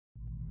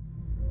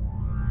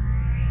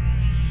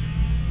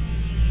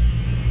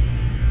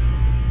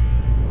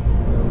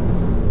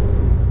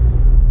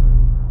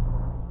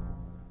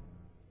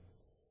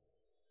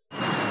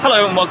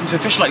Hello and welcome to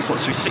official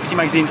Xbox 360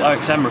 Magazine's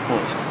OXM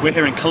report. We're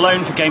here in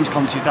Cologne for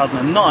Gamescom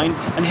 2009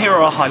 and here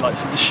are our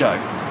highlights of the show.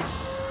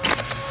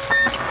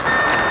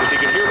 If you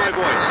can hear my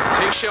voice,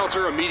 take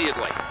shelter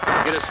immediately.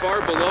 Get as far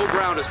below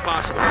ground as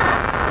possible.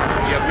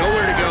 If you have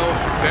nowhere to go,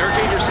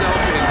 barricade yourself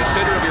in the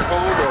center of your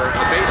home or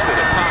a basement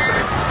if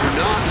possible. Do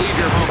not leave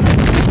your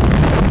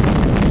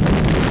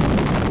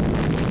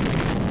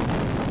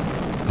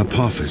home.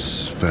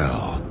 Apophis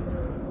fell,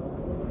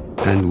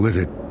 and with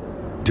it,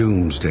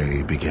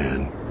 doomsday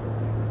began.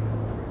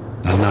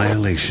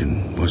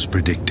 Annihilation was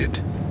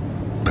predicted,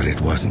 but it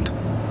wasn't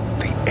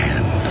the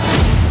end.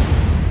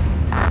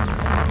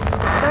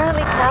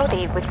 Currently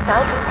cloudy with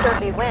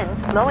southeasterly winds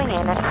blowing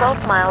in at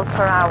 12 miles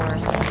per hour.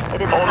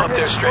 It is Hold up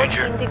there,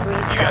 stranger. You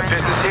got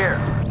business here.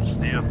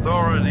 The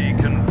authority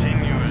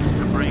continues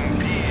to bring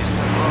peace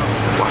and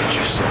love. Watch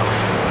yourself.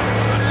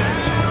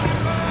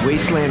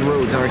 Wasteland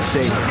roads aren't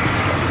safe.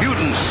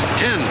 Mutants,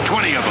 10,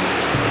 20 of them.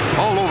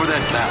 All over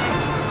that valley.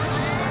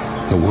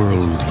 The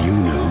world you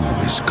knew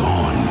is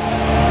gone.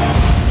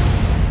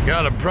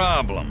 Got a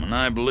problem, and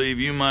I believe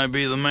you might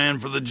be the man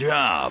for the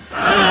job.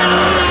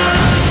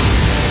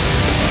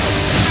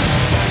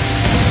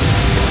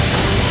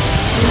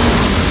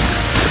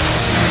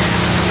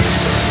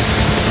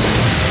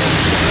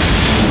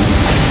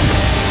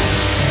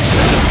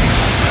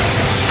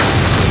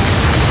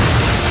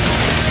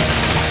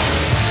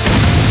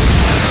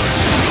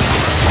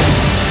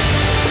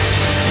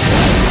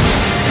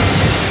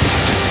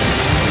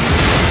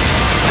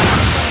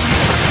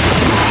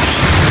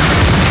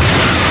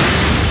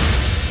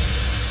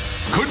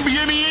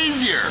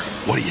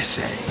 What do you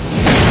say?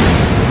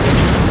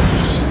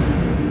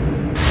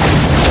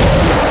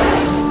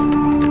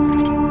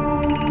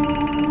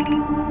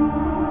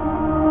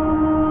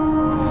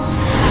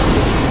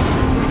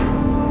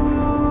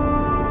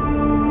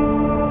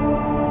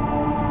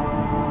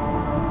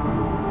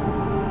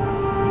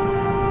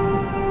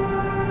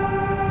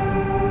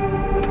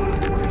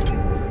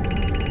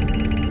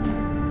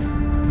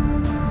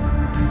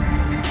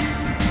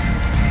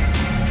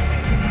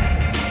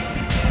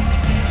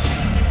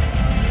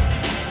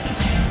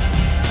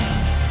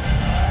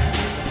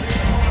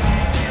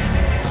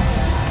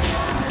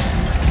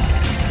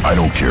 I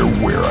don't care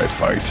where I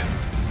fight,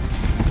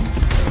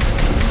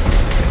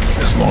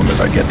 as long as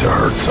I get to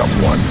hurt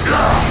someone.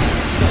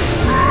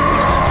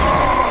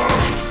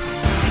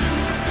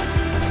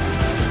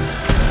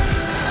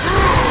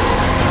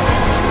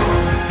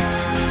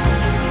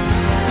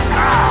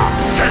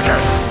 Take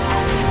it!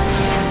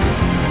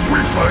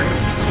 Weakling!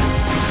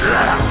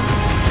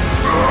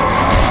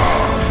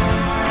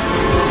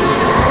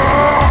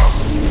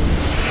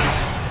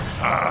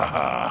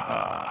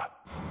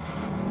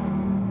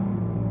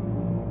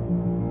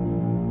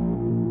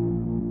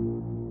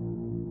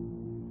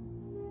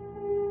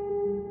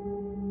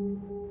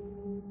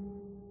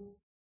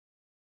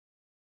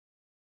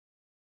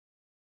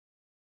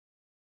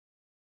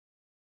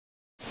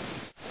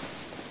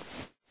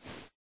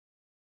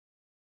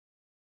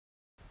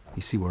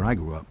 You see, where I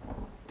grew up,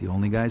 the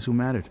only guys who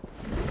mattered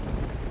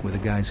were the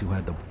guys who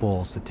had the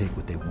balls to take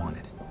what they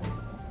wanted.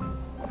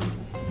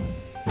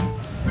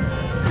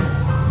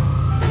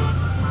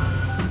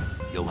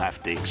 You'll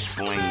have to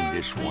explain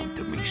this one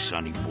to me,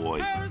 sonny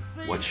boy.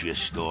 What's your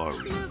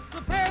story?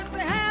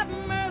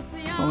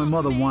 Well, my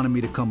mother wanted me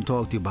to come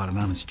talk to you about an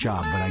honest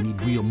job, but I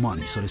need real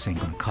money, so this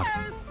ain't gonna cut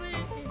it.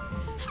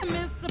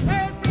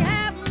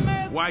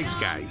 Wise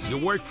guys, you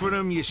work for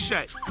them, you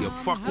set. You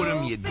fuck with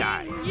them, you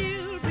die.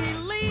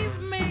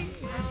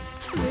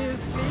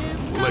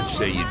 Well, let's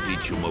say you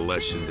teach them a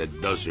lesson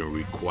that doesn't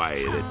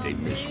require that they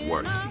miss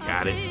work. You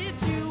got it?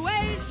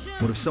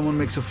 What if someone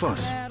makes a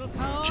fuss?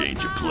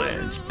 Change your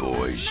plans,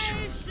 boys.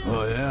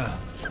 Oh, yeah?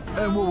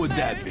 And what would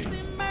that be?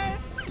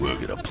 We're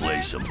gonna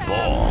play some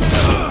ball.